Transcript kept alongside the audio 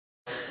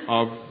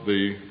of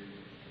the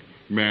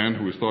man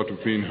who was thought to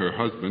have been her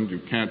husband. You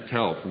can't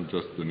tell from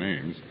just the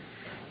names.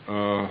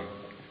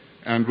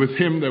 And with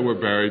him there were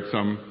buried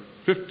some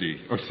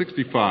 50 or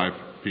 65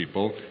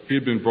 people. He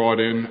had been brought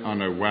in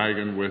on a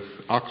wagon with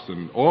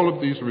oxen. All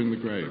of these were in the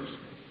graves.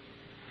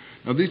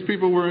 Now these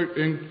people were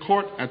in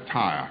court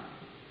attire.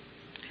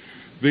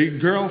 The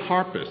girl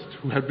harpist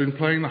who had been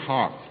playing the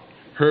harp,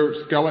 her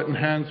skeleton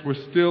hands were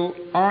still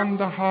on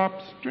the harp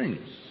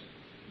strings,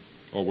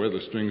 or where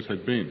the strings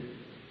had been.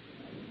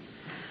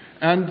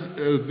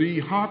 And the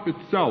harp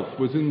itself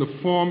was in the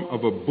form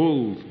of a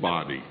bull's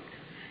body.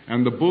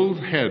 And the bull's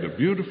head, a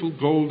beautiful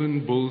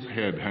golden bull's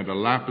head, had a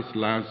lapis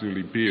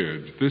lazuli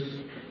beard. This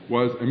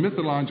was a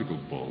mythological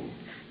bull.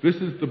 This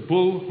is the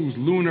bull whose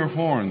lunar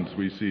horns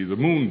we see, the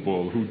moon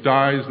bull, who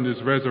dies and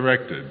is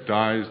resurrected,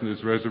 dies and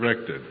is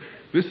resurrected.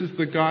 This is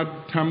the god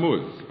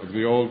Tammuz of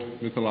the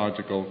old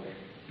mythological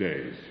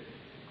days.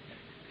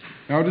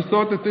 Now it is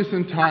thought that this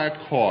entire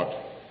court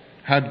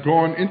had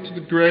gone into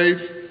the grave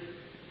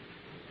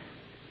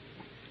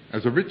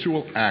as a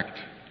ritual act.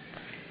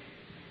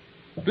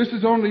 This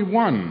is only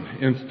one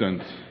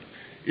instance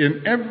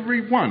in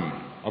every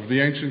one of the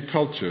ancient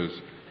cultures,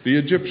 the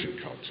Egyptian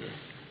culture,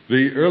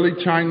 the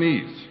early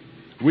Chinese.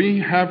 We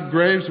have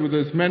graves with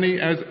as many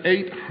as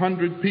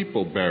 800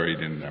 people buried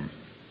in them.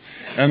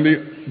 And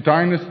the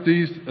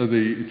dynasties,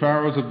 the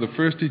pharaohs of the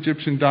first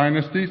Egyptian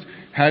dynasties,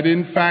 had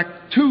in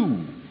fact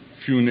two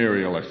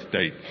funereal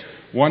estates,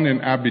 one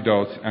in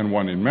Abydos and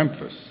one in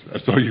Memphis.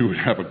 So you would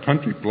have a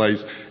country place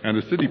and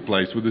a city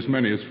place with as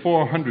many as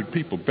 400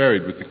 people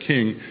buried with the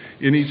king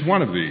in each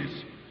one of these.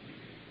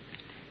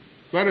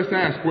 Let us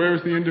ask, where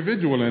is the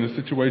individual in a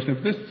situation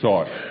of this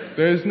sort?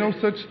 There is no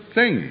such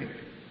thing.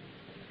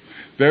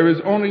 There is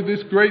only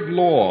this great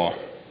law,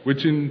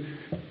 which in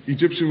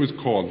Egyptian was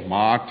called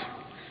Mat,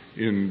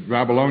 in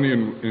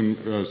Babylonian,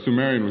 in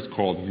Sumerian was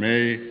called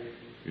Me,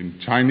 in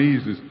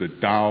Chinese is the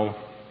Tao,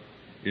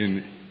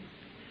 in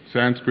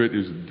Sanskrit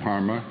is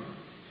Dharma.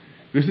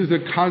 This is a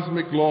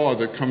cosmic law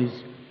that comes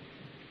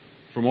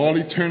from all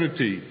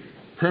eternity,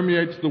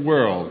 permeates the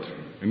world,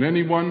 and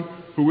anyone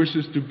who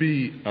wishes to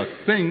be a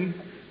thing,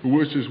 who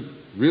wishes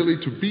really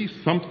to be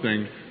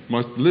something,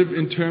 must live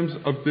in terms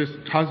of this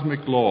cosmic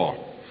law.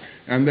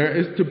 And there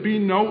is to be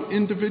no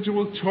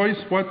individual choice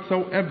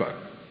whatsoever.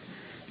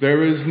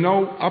 There is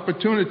no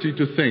opportunity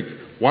to think,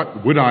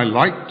 what would I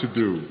like to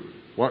do?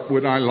 What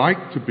would I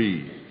like to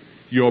be?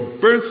 Your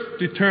birth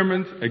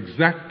determines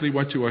exactly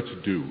what you are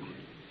to do.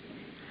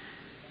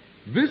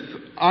 This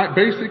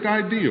basic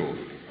ideal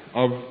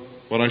of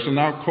what I shall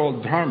now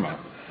call dharma,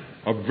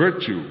 of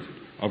virtue,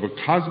 of a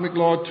cosmic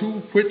law to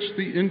which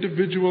the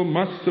individual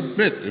must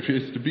submit if he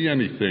is to be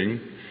anything,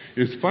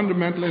 is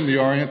fundamental in the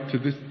Orient to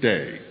this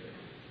day.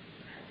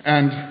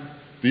 And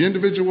the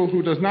individual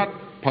who does not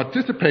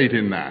participate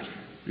in that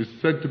is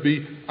said to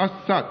be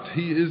asat.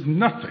 He is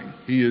nothing.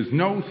 He is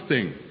no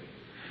thing.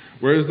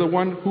 Whereas the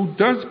one who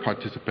does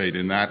participate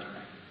in that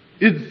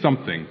is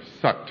something,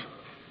 sat.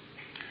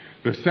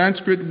 The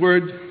Sanskrit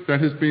word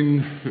that has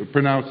been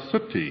pronounced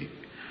sati,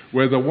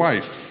 where the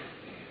wife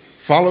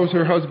follows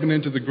her husband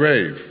into the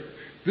grave,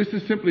 this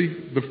is simply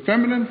the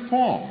feminine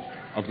form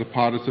of the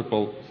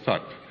participle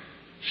sat.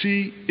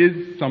 She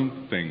is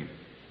something.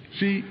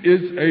 She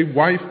is a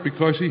wife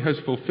because she has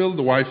fulfilled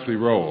the wifely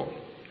role.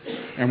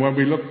 And when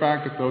we look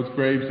back at those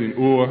graves in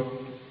Ur,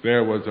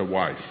 there was a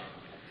wife.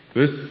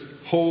 This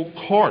whole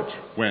court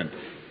went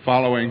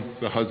following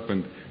the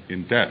husband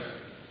in death.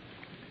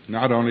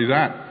 Not only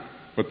that,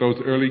 but those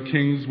early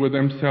kings were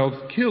themselves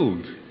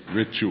killed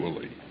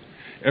ritually.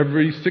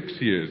 Every 6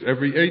 years,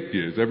 every 8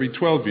 years, every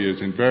 12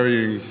 years, in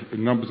varying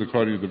numbers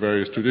according to the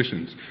various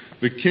traditions,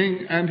 the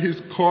king and his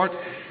court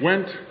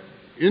went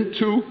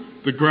into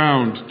the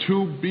ground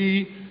to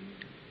be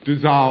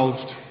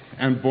dissolved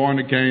and born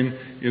again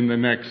in the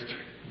next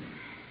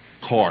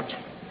court.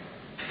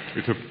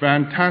 It's a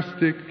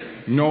fantastic,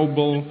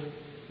 noble,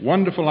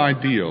 wonderful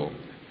ideal,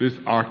 this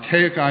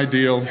archaic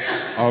ideal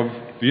of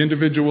the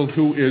individual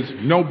who is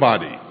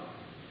nobody,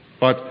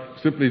 but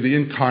simply the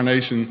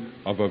incarnation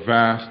of a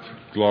vast,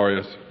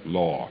 glorious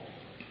law.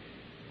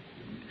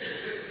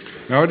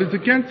 Now it is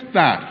against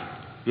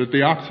that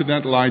the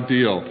Occidental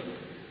ideal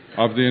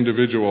of the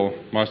individual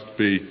must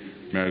be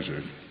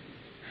measured.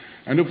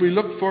 And if we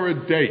look for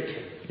a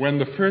date when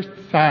the first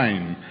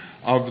sign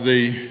of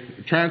the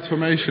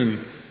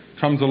transformation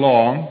comes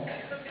along,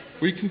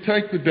 we can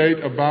take the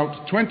date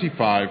about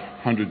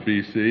 2500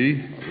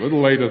 BC, a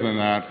little later than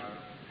that,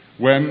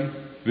 when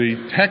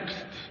the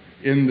texts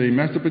in the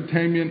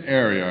Mesopotamian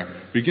area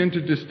begin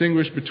to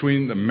distinguish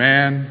between the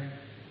man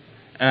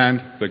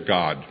and the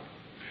god.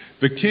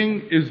 The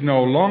king is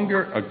no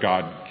longer a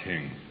god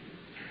king.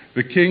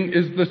 The king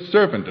is the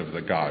servant of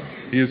the god.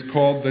 He is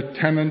called the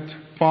tenant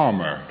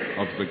farmer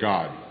of the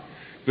god.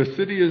 The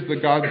city is the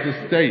god's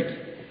estate,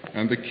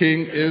 and the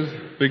king is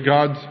the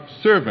god's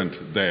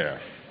servant there.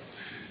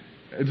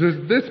 It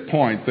is this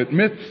point that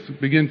myths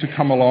begin to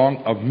come along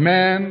of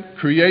man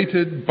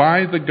created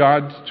by the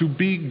gods to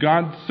be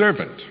God's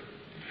servant.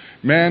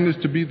 Man is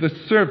to be the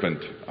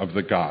servant of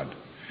the god.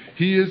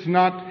 He is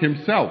not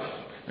himself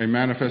a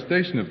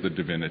manifestation of the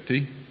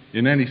divinity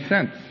in any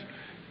sense.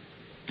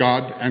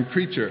 God and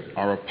creature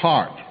are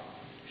apart.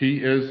 He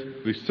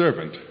is the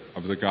servant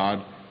of the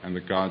God and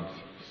the God's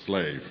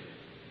slave.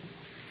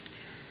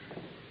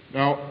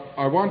 Now,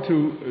 I want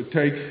to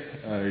take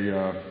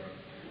a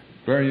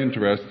very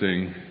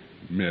interesting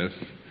myth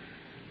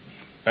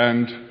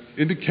and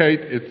indicate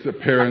its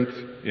appearance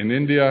in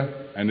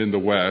India and in the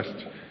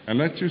West, and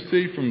let you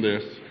see from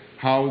this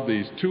how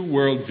these two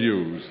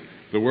worldviews,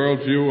 the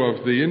worldview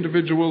of the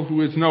individual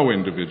who is no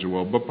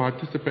individual but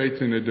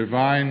participates in a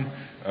divine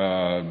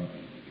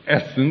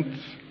essence,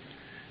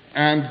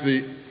 and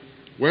the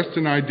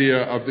Western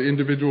idea of the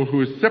individual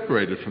who is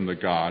separated from the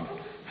God,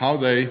 how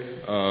they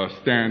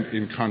stand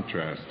in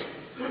contrast.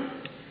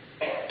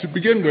 To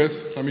begin with,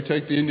 let me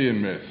take the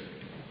Indian myth.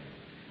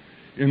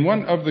 In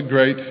one of the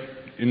great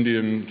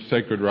Indian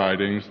sacred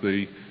writings,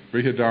 the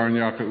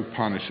Brihadaranyaka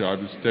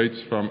Upanishad, which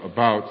dates from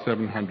about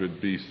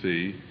 700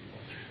 BC,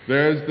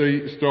 there's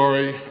the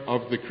story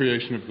of the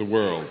creation of the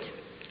world.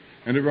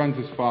 And it runs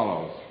as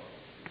follows.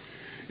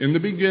 In the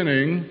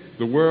beginning,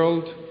 the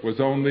world was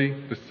only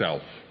the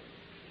self.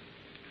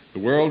 The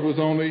world was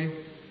only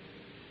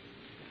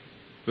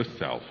the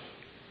self.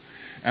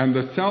 And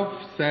the self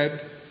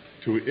said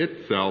to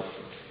itself,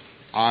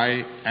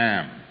 I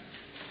am.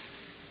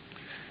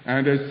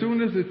 And as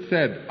soon as it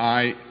said,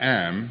 I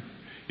am,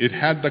 it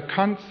had the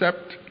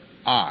concept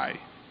I,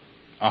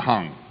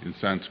 aham in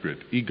Sanskrit,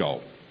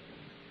 ego.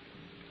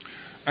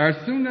 As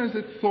soon as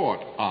it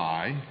thought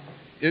I,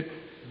 it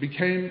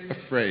became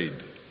afraid.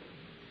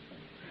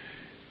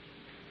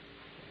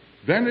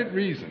 Then it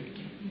reasoned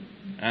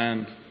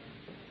and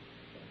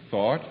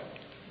thought,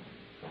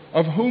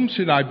 of whom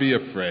should I be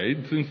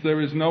afraid, since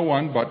there is no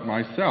one but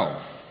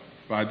myself?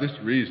 By this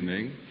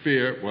reasoning,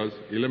 fear was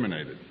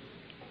eliminated.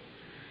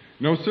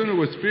 No sooner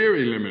was fear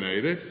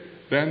eliminated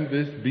than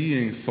this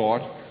being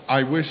thought,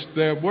 I wish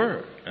there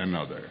were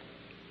another.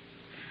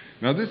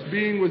 Now this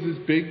being was as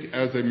big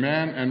as a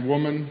man and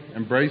woman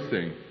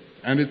embracing,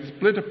 and it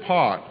split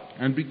apart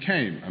and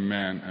became a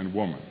man and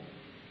woman.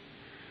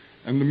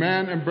 And the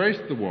man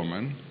embraced the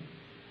woman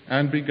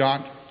and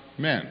begot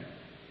men.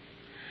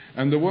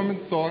 And the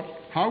woman thought,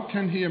 how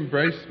can he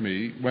embrace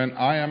me when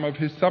I am of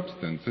his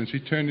substance? And she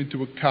turned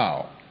into a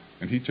cow,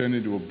 and he turned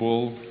into a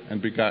bull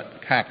and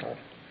begot cattle.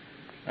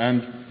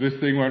 And this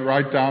thing went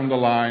right down the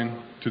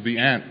line to the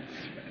ants.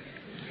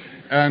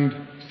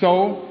 And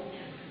so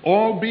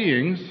all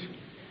beings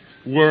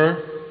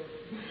were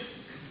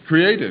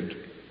created,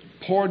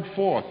 poured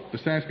forth. The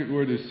Sanskrit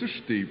word is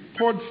sushti,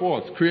 poured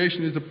forth.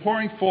 Creation is a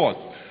pouring forth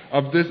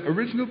of this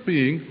original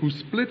being who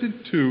split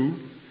in two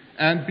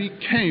and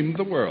became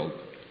the world.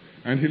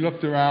 And he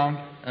looked around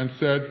and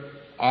said,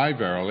 I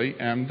verily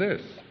am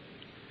this.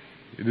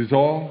 It is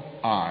all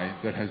I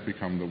that has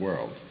become the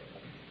world.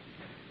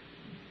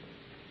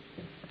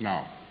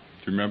 Now,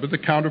 do you remember the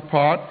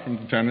counterpart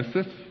from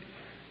Genesis?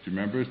 Do you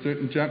remember a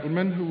certain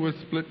gentleman who was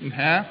split in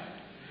half?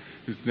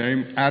 His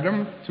name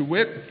Adam, to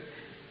wit,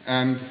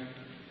 and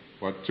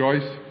what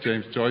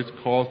James Joyce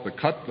calls the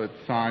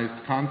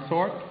cutlet-sized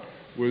consort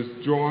was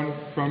drawn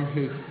from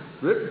his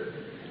rib.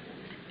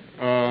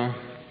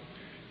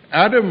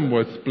 Adam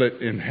was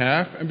split in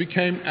half and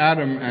became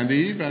Adam and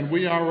Eve, and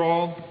we are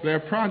all their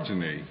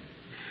progeny.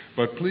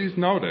 But please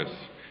notice,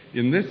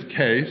 in this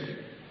case,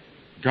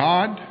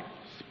 God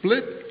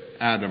split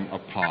Adam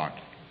apart.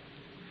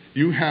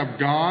 You have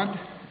God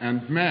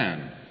and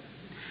man.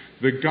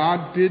 The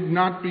God did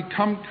not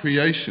become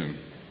creation.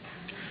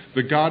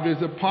 The God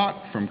is apart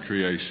from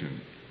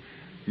creation.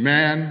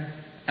 Man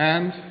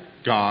and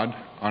God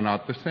are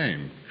not the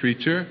same.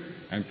 Creature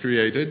and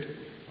created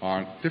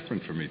are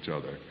different from each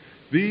other.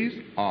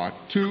 These are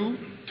two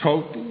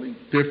totally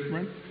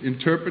different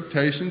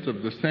interpretations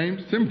of the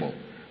same symbol,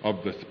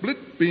 of the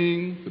split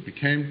being that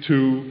became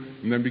two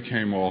and then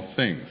became all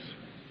things.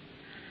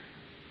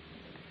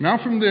 Now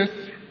from this,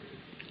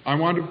 I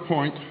want to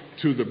point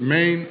to the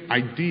main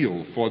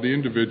ideal for the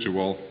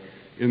individual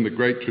in the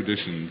great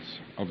traditions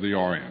of the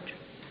Orient.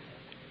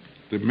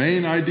 The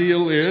main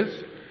ideal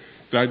is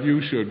that you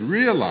should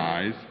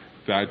realize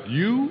that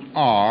you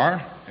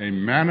are a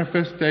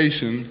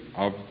manifestation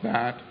of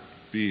that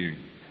being.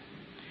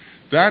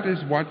 That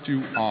is what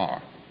you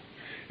are.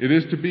 It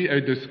is to be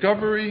a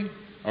discovery,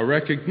 a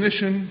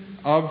recognition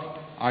of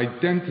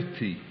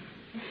identity.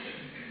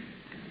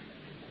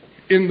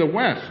 In the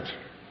West,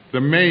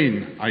 the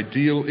main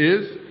ideal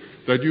is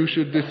that you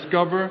should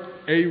discover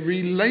a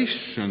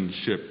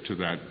relationship to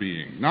that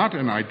being, not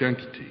an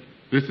identity.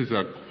 This is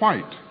a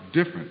quite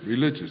different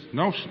religious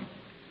notion.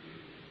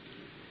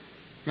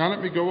 Now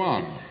let me go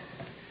on.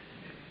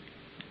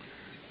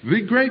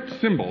 The great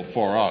symbol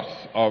for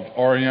us of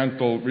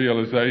Oriental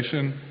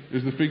realization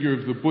is the figure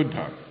of the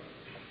Buddha.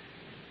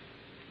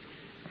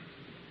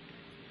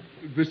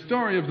 The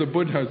story of the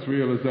Buddha's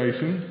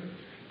realization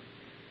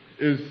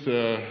is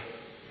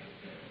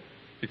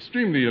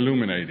extremely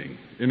illuminating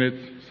in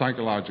its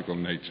psychological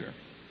nature.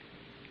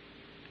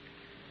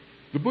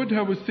 The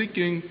Buddha was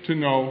seeking to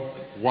know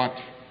what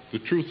the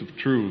truth of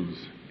truths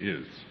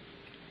is.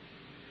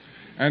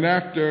 And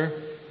after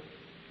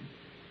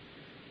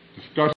discussion